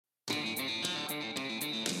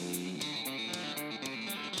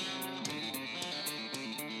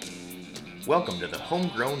Welcome to the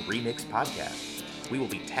Homegrown Remix Podcast. We will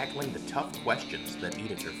be tackling the tough questions that eat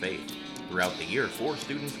at your faith. Throughout the year, 4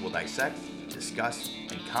 students will dissect, discuss,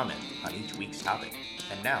 and comment on each week's topic.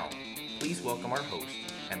 And now, please welcome our host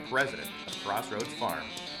and president of Crossroads Farm,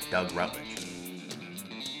 Doug Rutledge.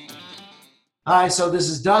 Hi, so this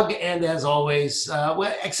is Doug, and as always,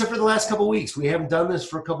 except for the last couple weeks, we haven't done this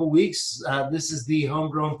for a couple weeks. This is the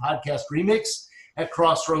Homegrown Podcast Remix at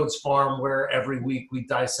Crossroads Farm, where every week we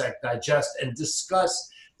dissect, digest, and discuss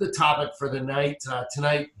the topic for the night.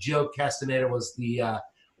 Tonight, Joe Castaneda was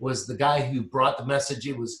the guy who brought the message.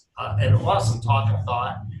 It was an awesome talk, I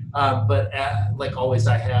thought. But like always,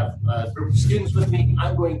 I have a group of students with me.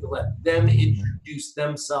 I'm going to let them introduce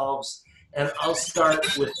themselves. And I'll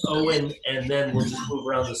start with Owen, and then we'll just move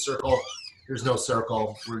around the circle. There's no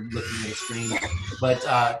circle. We're looking at a screen. But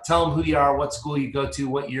tell them who you are, what school you go to,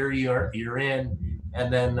 what year you're in,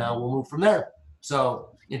 and then we'll move from there.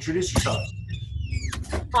 So introduce yourself.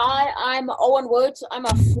 Hi, I'm Owen Woods. I'm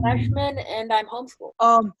a freshman, and I'm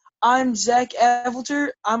homeschooled. I'm Zach Avelter.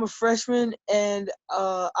 I'm a freshman, and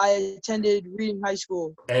I attended Reading High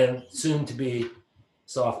School. And soon to be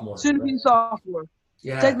sophomore. Soon to be sophomore.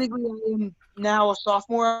 Yeah. Technically, I am now a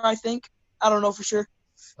sophomore, I think. I don't know for sure.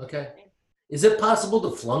 Okay. Is it possible to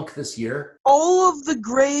flunk this year? All of the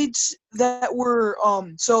grades that were,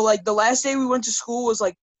 so like the last day we went to school was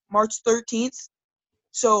like March 13th.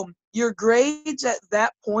 So your grades at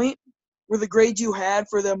that point were the grades you had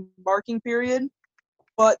for the marking period.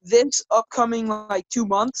 But this upcoming like 2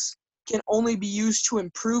 months can only be used to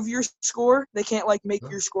improve your score. They can't like make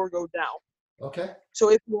your score go down. Okay.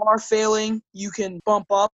 So if you are failing, you can bump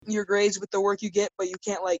up your grades with the work you get, but you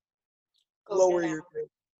can't like lower your grade.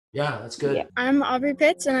 Yeah, that's good. Yeah. I'm Aubrey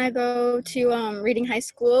Pitts, and I go to Reading High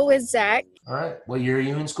School with Zach. All right. What year are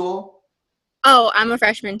you in school? Oh, I'm a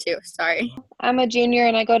freshman too. Sorry. I'm a junior,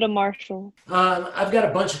 and I go to Marshall. I've got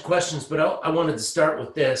a bunch of questions, but I wanted to start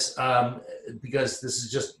with this because this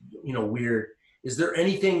is just weird. Is there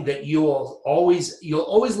anything that you'll always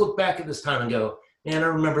look back at this time and go, man, I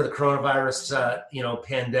remember the coronavirus,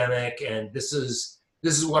 pandemic, and this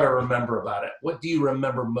is what I remember about it. What do you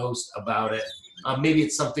remember most about it? Maybe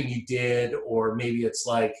it's something you did, or maybe it's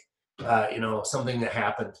like, something that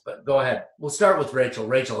happened. But go ahead. We'll start with Rachel.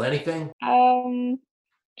 Rachel, anything?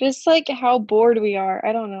 Just like how bored we are.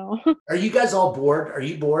 I don't know. Are you guys all bored? Are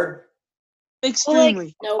you bored?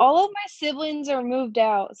 Extremely. Well, all of my siblings are moved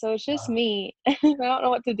out, so it's just me. I don't know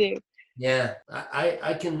what to do. Yeah,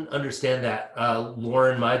 I can understand that.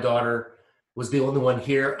 Lauren, my daughter, was the only one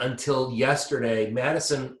here until yesterday.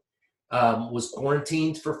 Madison was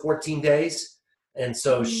quarantined for 14 days, and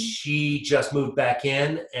so she just moved back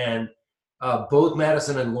in, and both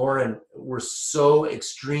Madison and Lauren were so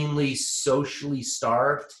extremely socially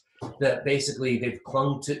starved that basically they've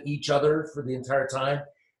clung to each other for the entire time,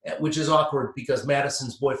 which is awkward because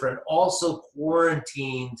Madison's boyfriend also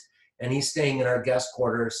quarantined, and he's staying in our guest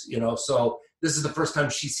quarters, so this is the first time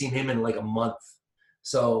she's seen him in like a month.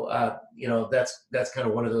 So, that's kind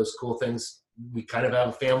of one of those cool things. We kind of have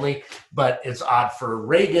a family, but it's odd for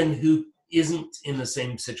Reagan, who isn't in the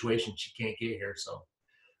same situation. She can't get here. So,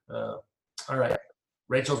 all right.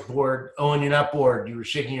 Rachel's bored. Owen, you're not bored. You were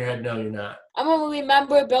shaking your head. No, you're not. I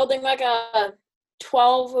remember building like a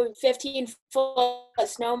 12 or 15-foot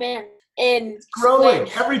snowman. It's growing.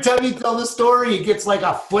 Every time you tell the story, it gets like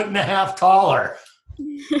a 1.5 feet taller.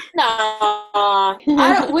 Nah, we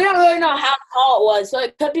don't really know how tall it was, so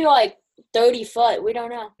it could be like 30 foot. We don't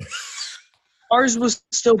know. Ours was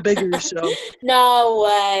still bigger, so. No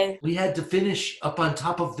way. We had to finish up on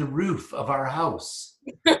top of the roof of our house.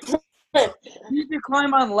 You could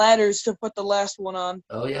climb on ladders to put the last one on.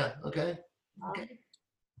 Oh, yeah. Okay.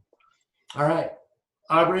 All right.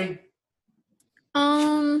 Aubrey?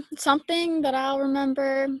 Something that I'll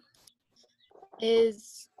remember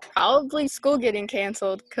is probably school getting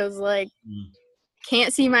canceled because,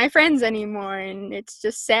 can't see my friends anymore, and it's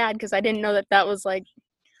just sad because I didn't know that was,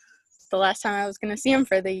 the last time I was going to see them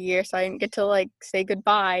for the year, so I didn't get to, say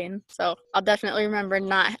goodbye, and so I'll definitely remember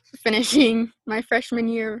not finishing my freshman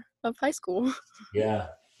year of high school. Yeah.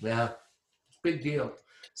 Big deal.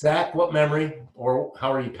 Zach, what memory, or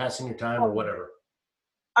how are you passing your time, or whatever?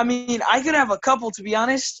 I mean, I could have a couple, to be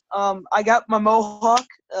honest. I got my mohawk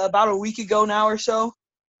about a week ago now or so.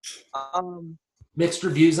 Mixed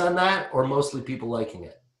reviews on that, or mostly people liking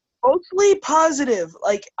it? Mostly positive.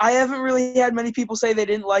 I haven't really had many people say they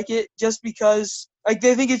didn't like it just because,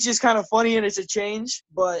 they think it's just kind of funny and it's a change.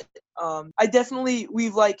 But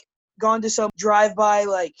we've, gone to some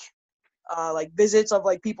drive-by, visits of,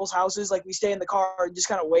 people's houses. We stay in the car and just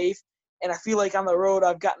kind of wave. And I feel like on the road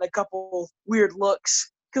I've gotten a couple weird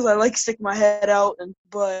looks because I like stick my head out.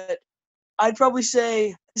 But I'd probably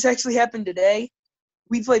say this actually happened today.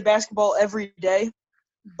 We play basketball every day,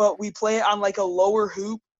 but we play it on like a lower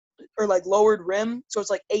hoop or like lowered rim, so it's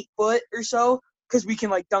like 8 foot or so, because we can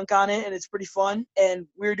like dunk on it and it's pretty fun. And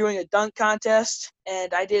we were doing a dunk contest,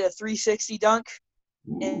 and I did a 360 dunk,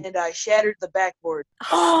 Ooh. and I shattered the backboard.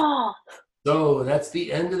 Oh, So that's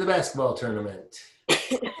the end of the basketball tournament.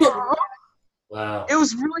 Wow. It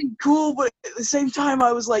was really cool, but at the same time,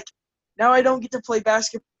 I was like, now I don't get to play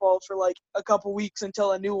basketball for like a couple weeks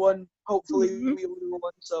until a new one. Hopefully, Mhm. we will do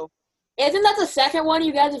one. So isn't that the second one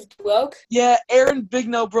you guys have broke? yeah, Aaron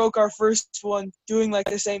Bigno broke our first one doing like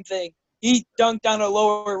the same thing. He dunked on a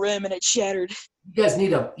lower rim and it shattered. You guys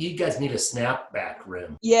need a snapback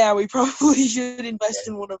rim. Yeah, we probably should invest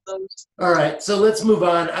in one of those. All right, so let's move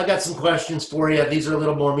on. I got some questions for you. These are a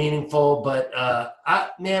little more meaningful, but I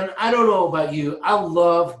don't know about you. I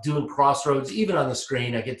love doing Crossroads, even on the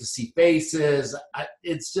screen. I get to see faces.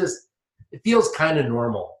 It feels kind of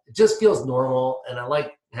normal. It just feels normal, and I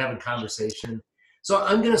like having conversation. So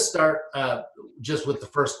I'm going to start just with the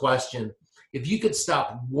first question. If you could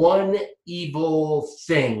stop one evil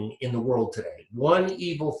thing in the world today, one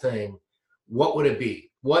evil thing, what would it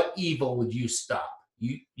be? What evil would you stop?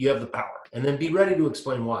 You have the power. And then be ready to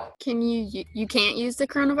explain why. Can you can't use the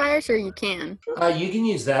coronavirus, or you can? You can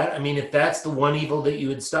use that. I mean, if that's the one evil that you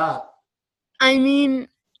would stop. I mean,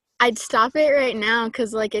 I'd stop it right now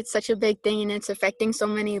because like it's such a big thing and it's affecting so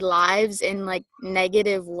many lives in like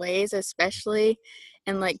negative ways, especially,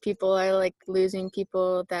 and like people are like losing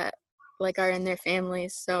people that like are in their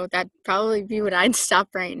families. So that'd probably be what I'd stop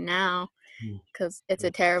right now because it's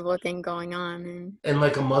a terrible thing going on and And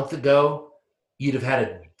like a month ago, you'd have had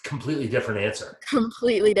a completely different answer.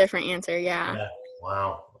 completely different answer. Yeah.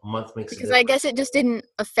 Wow. A month makes Because a I difference. guess it just didn't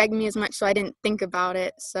affect me as much, so I didn't think about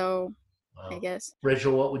it. So I Wow. guess.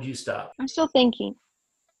 Rachel, what would you stop? I'm still thinking.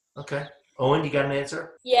 Okay. Owen, you got an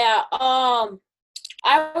answer? Yeah.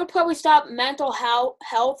 I would probably stop mental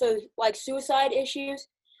health or like suicide issues,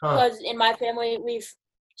 Huh. because in my family we've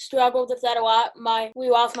struggled with that a lot. We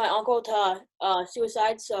lost my uncle to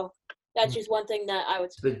suicide, so that's just one thing that I would.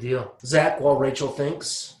 Big deal. Zach, while Rachel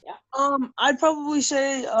thinks. I'd probably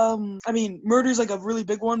say, I mean, murder's like a really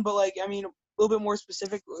big one, but like, I mean, a little bit more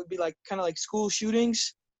specific would be like kind of like school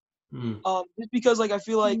shootings. Hmm. Just because like I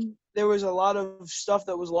feel like Mm. there was a lot of stuff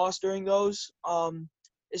that was lost during those.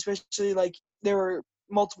 Especially like there were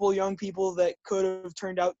multiple young people that could have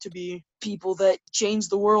turned out to be people that changed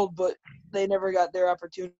the world, but they never got their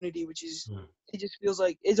opportunity, which is it just feels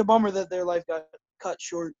like it's a bummer that their life got cut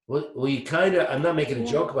short. Well, you kind of, I'm not making a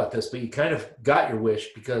joke about this, but you kind of got your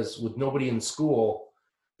wish because with nobody in school,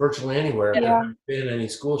 virtually anywhere, there Yeah. haven't been any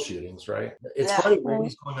school shootings, right? It's Yeah. funny,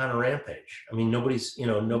 nobody's going on a rampage. I mean,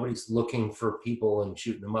 nobody's looking for people and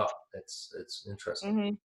shooting them up. It's interesting.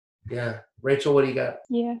 Mm-hmm. Yeah. Rachel, what do you got?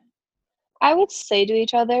 Yeah. I would say to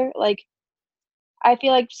each other, like, I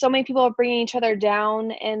feel like so many people are bringing each other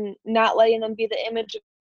down and not letting them be the image of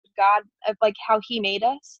God, of like how He made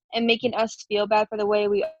us, and making us feel bad for the way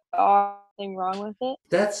we are. Nothing wrong with it.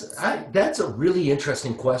 That's a really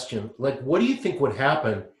interesting question. Like, what do you think would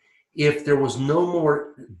happen if there was no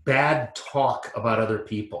more bad talk about other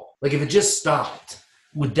people? Like, if it just stopped,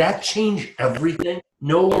 would that change everything?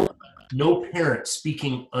 No parent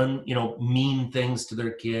speaking mean things to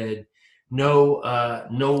their kid.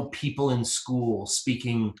 No people in school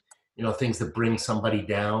speaking things that bring somebody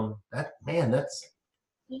down.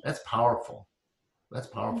 That's powerful. That's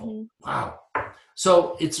powerful. Mm-hmm. Wow.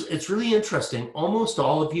 So it's really interesting. Almost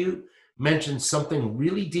all of you mentioned something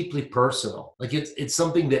really deeply personal. Like it's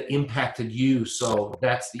something that impacted you. So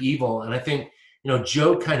that's the evil. And I think,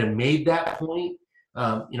 Joe kind of made that point,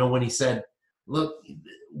 when he said, look,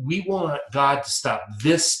 we want God to stop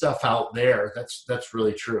this stuff out there. That's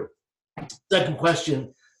really true. Second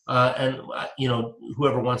question, and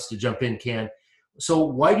whoever wants to jump in can. So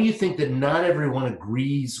why do you think that not everyone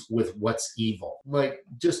agrees with what's evil? Like,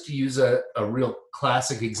 just to use a real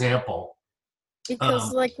classic example.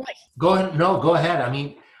 Because like what? Go ahead. No, go ahead. I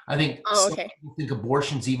mean, I think some okay. people think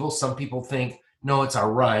abortion's evil. Some people think, no, it's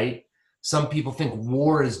our right. Some people think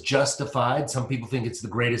war is justified. Some people think it's the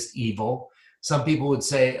greatest evil. Some people would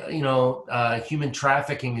say, human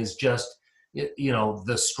trafficking is just,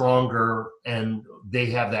 the stronger, and they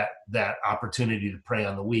have that opportunity to prey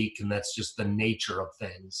on the weak, and that's just the nature of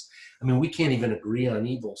things. I mean, we can't even agree on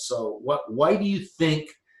evil. So why do you think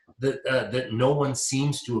that no one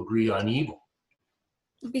seems to agree on evil?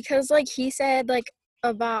 Because like he said like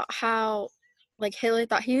about how like Hitler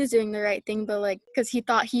thought he was doing the right thing, but like because he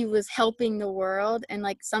thought he was helping the world, and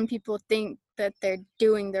like some people think that they're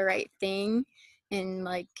doing the right thing, and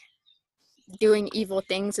like doing evil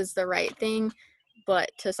things is the right thing, but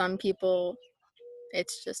to some people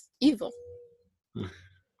it's just evil.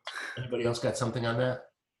 Anybody else got something on that?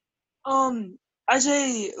 I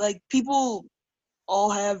say like people all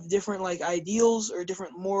have different like ideals or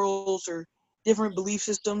different morals or different belief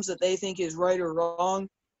systems that they think is right or wrong.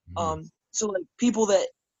 So like people that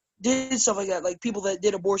did stuff like that, like people that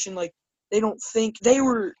did abortion, like they don't think they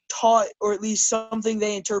were taught, or at least something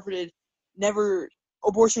they interpreted,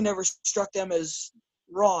 abortion never struck them as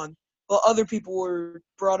wrong, but other people were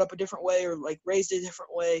brought up a different way or like raised a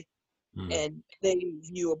different way, and they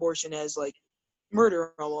view abortion as like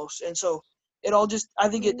murder almost. And so it all just, I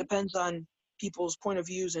think it depends on people's point of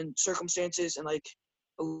views and circumstances and like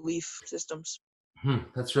belief systems.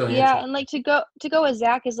 That's really Yeah, interesting. and like to go with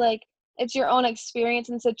Zach is like it's your own experience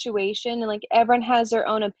and situation, and like everyone has their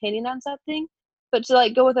own opinion on something. But to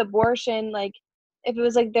like go with abortion, like if it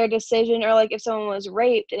was like their decision, or like if someone was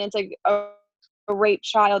raped and it's like a raped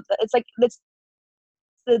child, it's like it's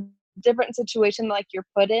the different situation like you're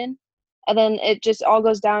put in, and then it just all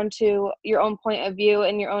goes down to your own point of view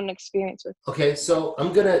and your own experience with. Okay, so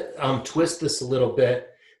I'm gonna twist this a little bit.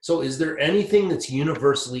 So, is there anything that's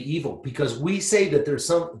universally evil? Because we say that there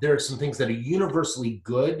are some things that are universally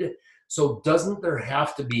good. So, doesn't there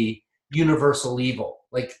have to be universal evil?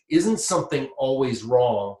 Like, isn't something always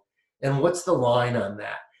wrong? And what's the line on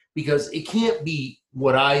that? Because it can't be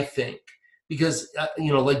what I think. Because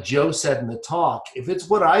like Joe said in the talk, if it's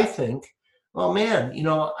what I think, oh man,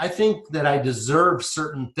 I think that I deserve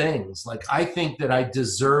certain things. Like I think that I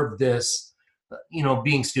deserve this,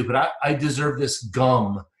 being stupid. I deserve this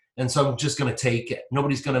gum. And so I'm just going to take it.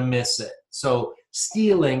 Nobody's going to miss it. So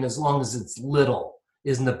stealing, as long as it's little,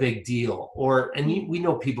 isn't a big deal. We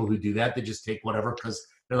know people who do that. They just take whatever because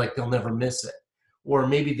they're like, they'll never miss it. Or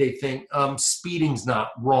maybe they think speeding's not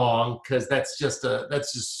wrong because that's just a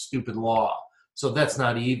stupid law. So that's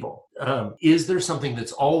not evil. Is there something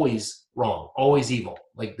that's always wrong, always evil?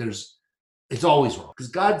 Like it's always wrong?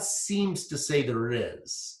 Because God seems to say there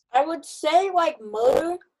is. I would say like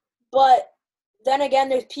murder, but then again,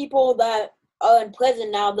 there's people that are in prison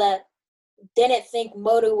now that didn't think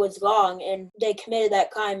murder was wrong and they committed that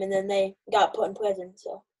crime and then they got put in prison.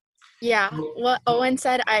 So Yeah, what Owen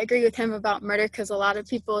said, I agree with him about murder, because a lot of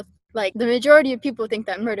people, like the majority of people, think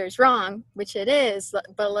that murder is wrong, which it is,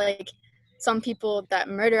 but like some people that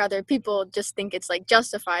murder other people just think it's like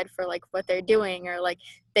justified for like what they're doing, or like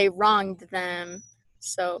they wronged them,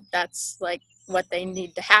 so that's like what they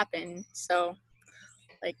need to happen. So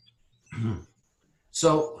like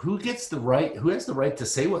So who has the right to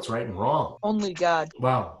say what's right and wrong? Only God.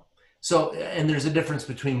 Wow. So, and there's a difference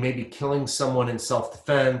between maybe killing someone in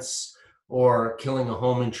self-defense or killing a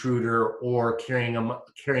home intruder or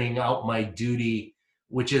carrying out my duty,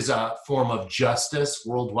 which is a form of justice,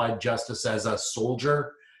 worldwide justice as a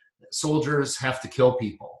soldier. Soldiers have to kill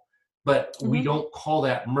people, but we don't call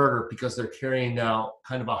that murder because they're carrying out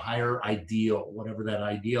kind of a higher ideal, whatever that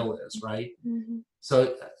ideal is, right?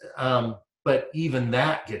 So, but even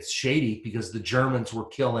that gets shady because the Germans were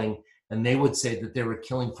killing, and they would say that they were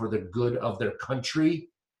killing for the good of their country,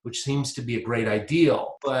 which seems to be a great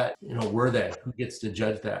ideal. But, were they? Who gets to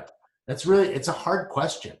judge that? It's a hard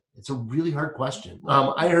question. It's a really hard question.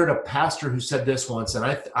 I heard a pastor who said this once, and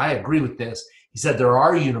I agree with this. He said there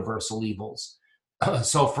are universal evils.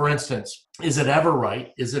 So, for instance, is it ever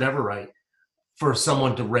right for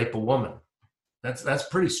someone to rape a woman? That's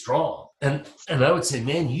pretty strong. And I would say,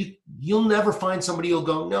 man, you'll never find somebody who'll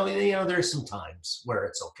go, no, there's some times where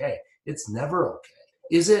it's okay. It's never okay.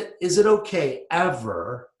 Is it okay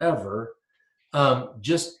ever,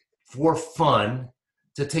 just for fun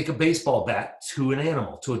to take a baseball bat to an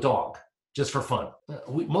animal, to a dog, just for fun?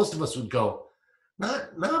 Most of us would go,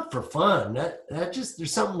 not for fun. That just,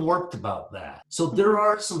 there's something warped about that. So there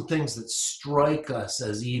are some things that strike us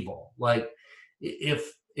as evil. Like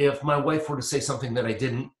if my wife were to say something that I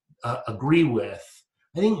didn't agree with,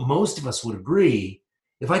 I think most of us would agree.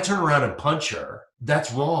 If I turn around and punch her,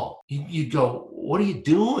 that's wrong. You'd go, what are you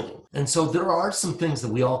doing? And so there are some things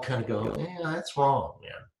that we all kind of go, yeah, that's wrong,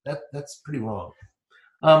 man. That's pretty wrong.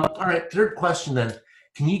 All right, third question then.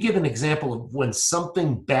 Can you give an example of when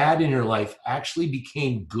something bad in your life actually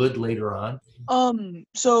became good later on?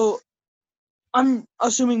 So I'm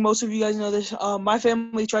assuming most of you guys know this. My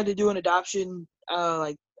family tried to do an adoption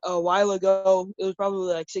like a while ago. It was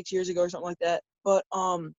probably like 6 years ago or something like that. But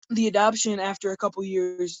the adoption, after a couple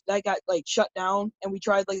years, that got like shut down, and we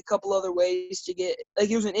tried like a couple other ways to get, like,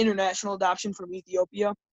 it was an international adoption from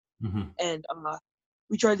Ethiopia, and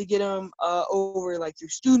we tried to get them over like through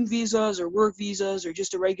student visas or work visas or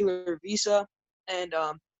just a regular visa, and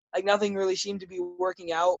Like nothing really seemed to be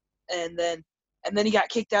working out. And then he got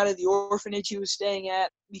kicked out of the orphanage he was staying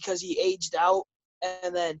at because he aged out.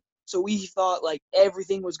 And then so we thought like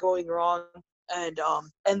everything was going wrong. And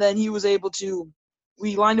then he was able to,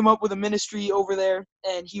 we lined him up with a ministry over there,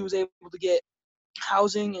 and he was able to get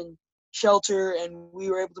housing and shelter, and we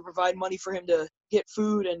were able to provide money for him to get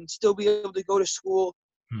food and still be able to go to school.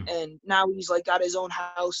 And now he's like got his own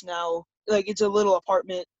house now. Like it's a little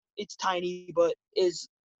apartment. It's tiny, but is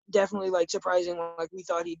definitely like surprising. Like we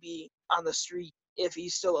thought he'd be on the street if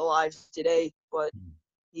he's still alive today, but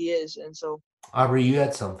he is. And so Aubrey, you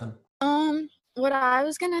had something. What I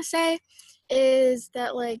was gonna say is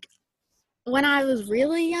that like when I was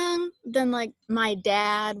really young, then like my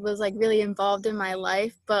dad was like really involved in my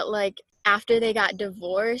life, but like after they got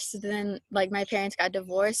divorced, then like my parents got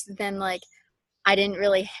divorced, then like I didn't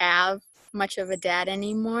really have much of a dad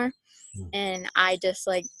anymore. And I just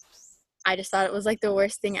thought it was like the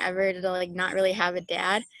worst thing ever to like not really have a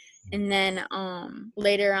dad. And then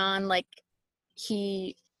later on, like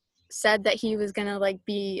he said that he was gonna like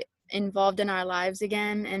be involved in our lives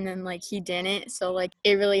again, and then like he didn't, so like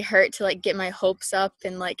it really hurt to like get my hopes up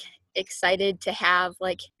and like excited to have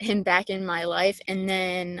like him back in my life. And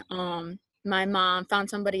then my mom found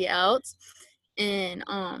somebody else, and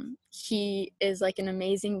he is like an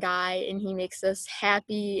amazing guy, and he makes us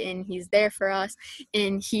happy, and he's there for us,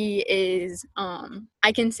 and he is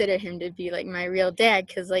I consider him to be like my real dad,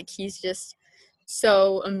 because like he's just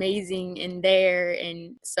so amazing in there.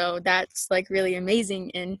 And so that's like really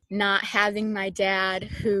amazing. And not having my dad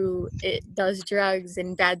who does drugs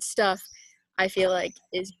and bad stuff, I feel like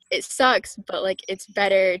it sucks, but like it's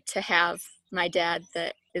better to have my dad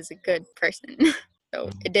that is a good person. So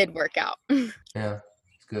it did work out. Yeah,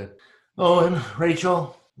 it's good. Oh, and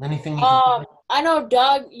Rachel, anything you can I know,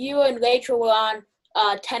 Doug, you and Rachel were on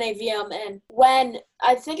 10 AVM, and when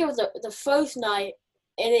I think it was the first night,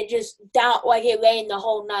 and it just down like it rained the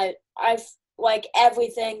whole night. Like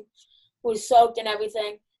everything was soaked and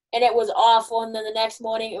everything, and it was awful. And then the next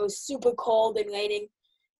morning, it was super cold and raining.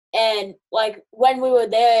 And like when we were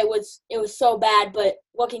there, it was so bad. But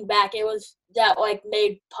looking back, it was that like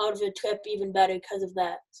made part of the trip even better because of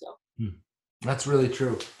that. So That's really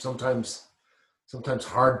true. Sometimes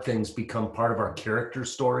hard things become part of our character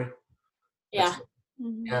story. yeah.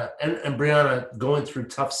 Yeah, and Brianna, going through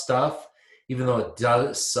tough stuff, even though it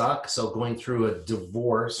does suck. So going through a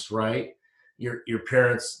divorce, right? Your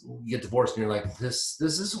parents get divorced, and you're like, this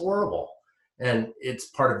is horrible, and it's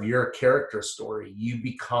part of your character story. You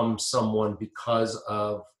become someone because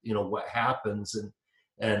of what happens,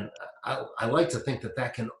 and I like to think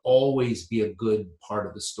that can always be a good part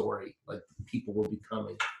of the story, like people were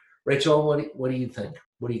becoming. Rachel, what do you think?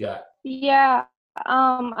 What do you got? Yeah,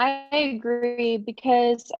 I agree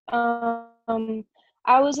because I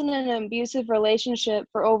was in an abusive relationship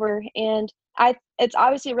for over, and it's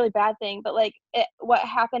obviously a really bad thing, but like what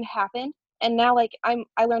happened, and now like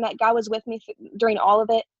I learned that God was with me during all of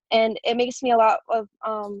it, and it makes me a lot of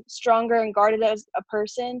stronger and guarded as a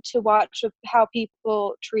person to watch how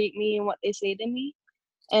people treat me and what they say to me,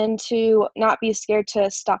 and to not be scared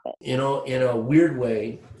to stop it. In a weird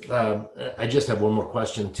way, I just have one more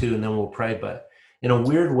question too, and then we'll pray. But in a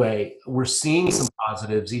weird way, we're seeing some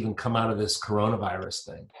positives even come out of this coronavirus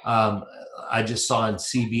thing. I just saw on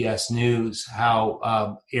CBS News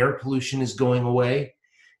how air pollution is going away,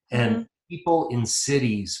 and people in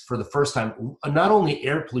cities for the first time, not only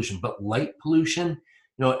air pollution, but light pollution.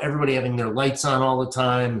 Everybody having their lights on all the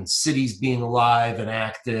time, and cities being alive and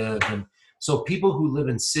active. And so people who live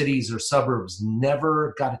in cities or suburbs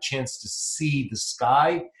never got a chance to see the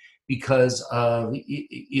sky because of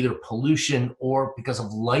either pollution or because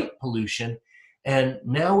of light pollution. And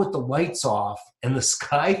now with the lights off and the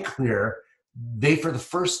sky clear, they, for the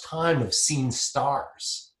first time, have seen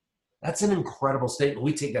stars. That's an incredible statement.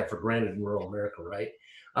 We take that for granted in rural America, right?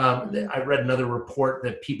 I read another report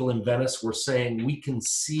that people in Venice were saying we can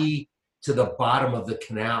see to the bottom of the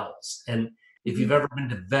canals. And if you've ever been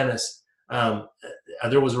to Venice,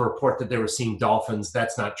 there was a report that they were seeing dolphins.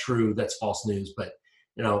 That's not true. That's false news. But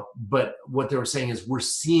what they were saying is we're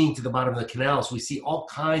seeing to the bottom of the canals. We see all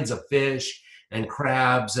kinds of fish and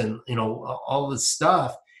crabs and all this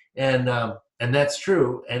stuff. And that's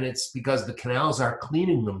true. And it's because the canals are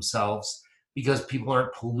cleaning themselves because people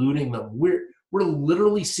aren't polluting them. We're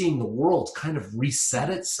literally seeing the world kind of reset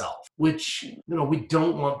itself, which, we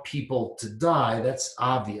don't want people to die. That's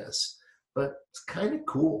obvious, but it's kind of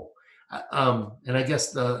cool. And I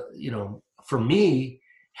guess for me,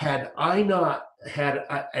 had I not had,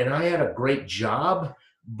 and I had a great job,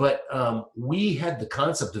 But we had the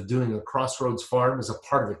concept of doing a Crossroads Farm as a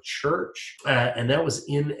part of a church, and that was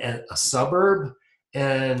in a suburb,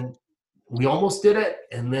 and we almost did it,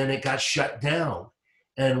 and then it got shut down.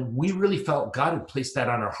 And we really felt God had placed that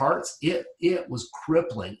on our hearts. It was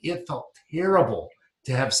crippling. It felt terrible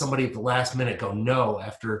to have somebody at the last minute go no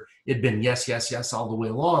after it'd been yes, yes, yes all the way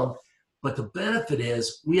along. But the benefit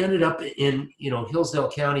is we ended up in,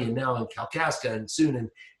 Hillsdale County and now in Kalkaska and soon in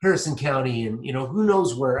Harrison County and, who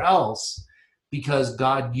knows where else, because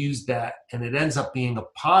God used that and it ends up being a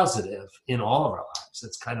positive in all of our lives.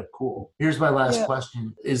 That's kind of cool. Here's my last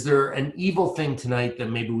question. Is there an evil thing tonight that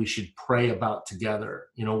maybe we should pray about together?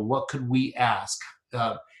 What could we ask?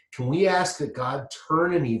 Can we ask that God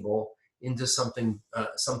turn an evil into something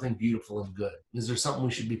beautiful and good? Is there something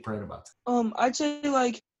we should be praying about? I'd say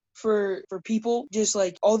for people, just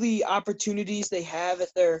all the opportunities they have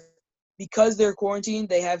because they're quarantined,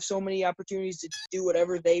 they have so many opportunities to do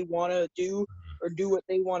whatever they want to do or do what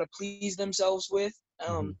they want to please themselves with.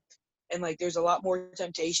 And there's a lot more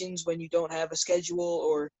temptations when you don't have a schedule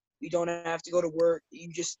or you don't have to go to work.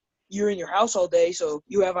 You're in your house all day, so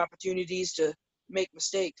you have opportunities to make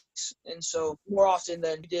mistakes, and so more often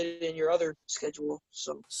than you did in your other schedule.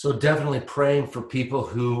 So definitely praying for people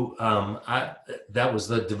who that was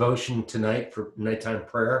the devotion tonight for nighttime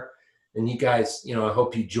prayer. And you guys, I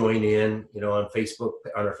hope you join in, on Facebook,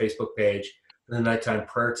 on our Facebook page for the nighttime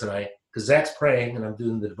prayer tonight, because Zach's praying and I'm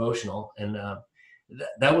doing the devotional. And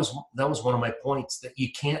that was one of my points, that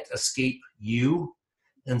you can't escape you.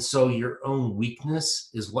 And so your own weakness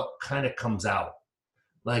is what kind of comes out.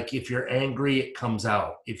 Like if you're angry, it comes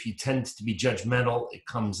out. If you tend to be judgmental, it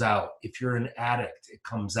comes out. If you're an addict, it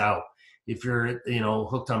comes out. If you're,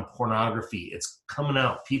 hooked on pornography, it's coming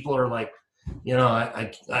out. People are like,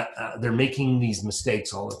 they're making these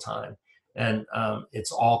mistakes all the time, and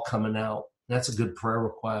it's all coming out. That's a good prayer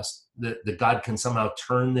request, that God can somehow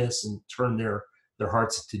turn this and turn their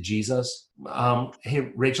hearts to Jesus.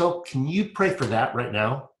 Hey, Rachel, can you pray for that right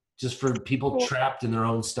now? Just for people trapped in their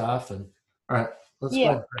own stuff. And all right, let's go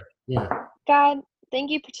ahead and pray. Yeah. God,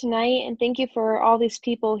 thank you for tonight, and thank you for all these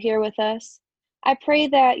people here with us. I pray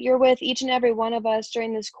that you're with each and every one of us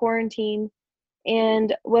during this quarantine,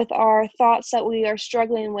 and with our thoughts that we are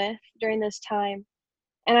struggling with during this time.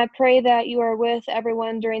 And I pray that you are with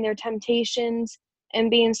everyone during their temptations and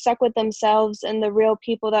being stuck with themselves and the real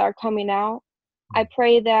people that are coming out. I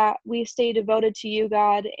pray that we stay devoted to you,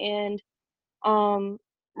 God, and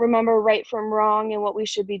remember right from wrong and what we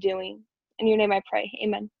should be doing. In your name I pray.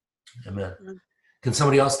 Amen. Amen. Can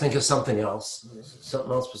somebody else think of something else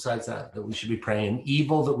besides that we should be praying?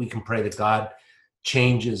 Evil that we can pray that God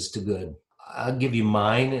changes to good. I'll give you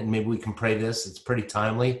mine, and maybe we can pray this. It's pretty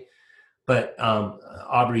timely. But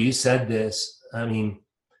Aubrey, you said this. I mean,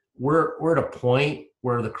 we're at a point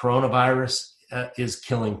where the coronavirus is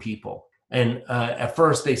killing people. And at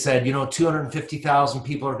first they said, 250,000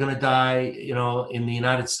 people are going to die, in the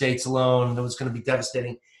United States alone. That was going to be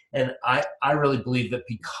devastating. And I really believe that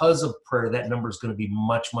because of prayer, that number is going to be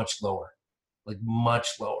much, much lower, much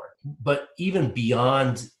lower. But even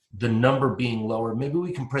beyond the number being lower, maybe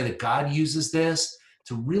we can pray that God uses this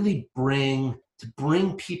to really bring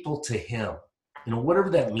people to him, whatever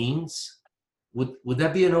that means. Would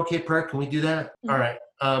that be an okay prayer? Can we do that? Mm-hmm. All right.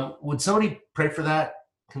 Would somebody pray for that?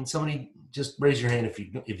 Can somebody just raise your hand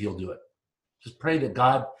if you'll do it? Just pray that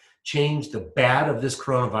God change the bad of this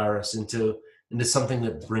coronavirus into something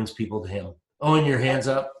that brings people to him. Oh, and your hands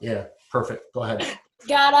up? Yeah, perfect. Go ahead.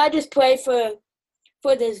 God, I just pray for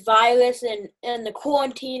this virus and the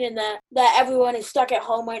quarantine, and that everyone is stuck at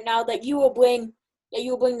home right now, that you will bring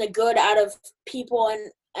the good out of people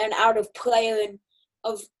and out of prayer, and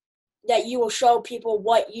that you will show people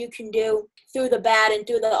what you can do through the bad and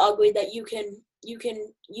through the ugly, that you can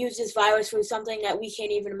use this virus for something that we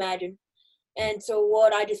can't even imagine. And so,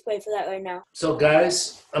 Lord, I just pray for that right now. So,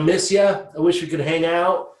 guys, I miss you. I wish we could hang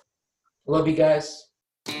out. I love you guys.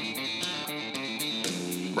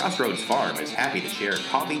 Crossroads Farm is happy to share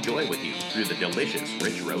coffee joy with you through the delicious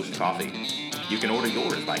Rich Roast coffee. You can order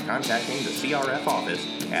yours by contacting the CRF office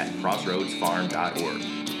at crossroadsfarm.org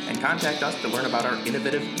and contact us to learn about our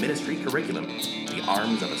innovative ministry curriculum, The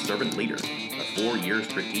Arms of a Servant Leader, a 4-year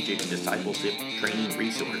strategic discipleship training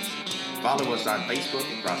resource. Follow us on Facebook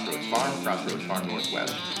at Crossroads Farm, Crossroads Farm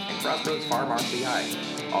Northwest, and Crossroads Farm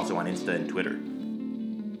RCI, also on Insta and Twitter.